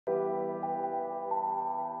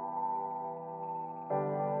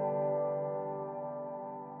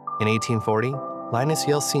In 1840, Linus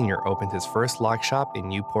Yale Sr. opened his first lock shop in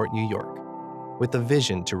Newport, New York, with a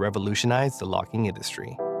vision to revolutionize the locking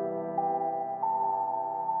industry.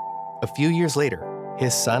 A few years later,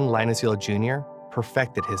 his son Linus Yale Jr.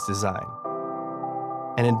 perfected his design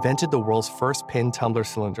and invented the world's first pin tumbler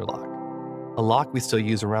cylinder lock, a lock we still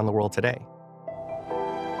use around the world today.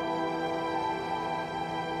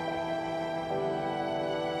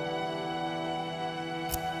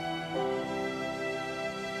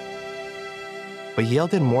 But Yale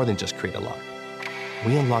did more than just create a lock.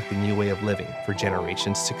 We unlocked a new way of living for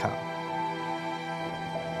generations to come.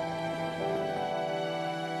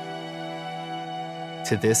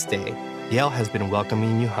 To this day, Yale has been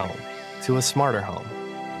welcoming you home, to a smarter home,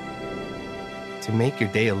 to make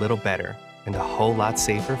your day a little better and a whole lot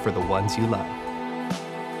safer for the ones you love.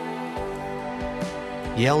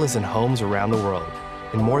 Yale is in homes around the world,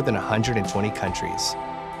 in more than 120 countries.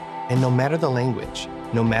 And no matter the language,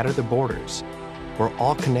 no matter the borders, we're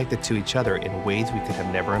all connected to each other in ways we could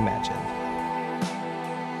have never imagined.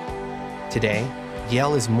 Today,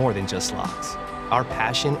 Yale is more than just locks. Our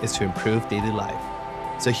passion is to improve daily life,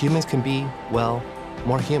 so humans can be, well,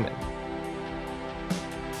 more human.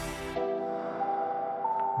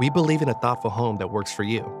 We believe in a thoughtful home that works for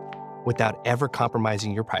you, without ever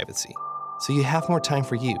compromising your privacy, so you have more time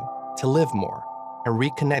for you, to live more, and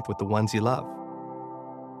reconnect with the ones you love.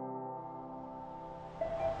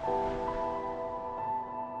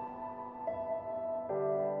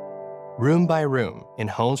 Room by room, in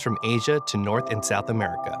homes from Asia to North and South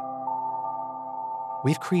America,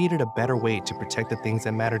 we've created a better way to protect the things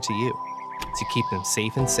that matter to you, to keep them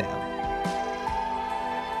safe and sound.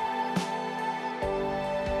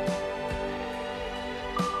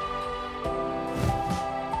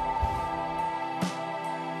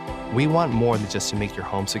 We want more than just to make your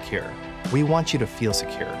home secure. We want you to feel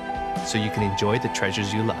secure, so you can enjoy the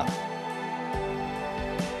treasures you love.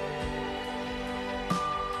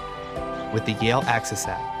 With the Yale Access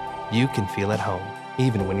app, you can feel at home,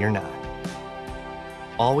 even when you're not.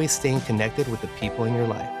 Always staying connected with the people in your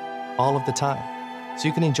life, all of the time, so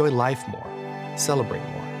you can enjoy life more, celebrate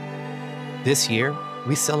more. This year,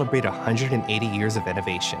 we celebrate 180 years of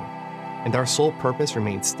innovation, and our sole purpose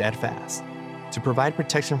remains steadfast, to provide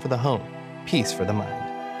protection for the home, peace for the mind.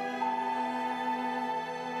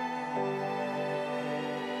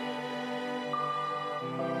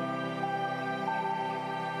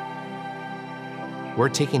 We're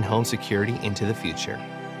taking home security into the future.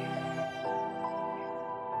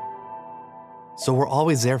 So we're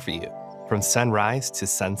always there for you, from sunrise to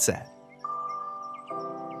sunset.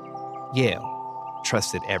 Yale,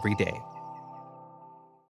 trusted every day.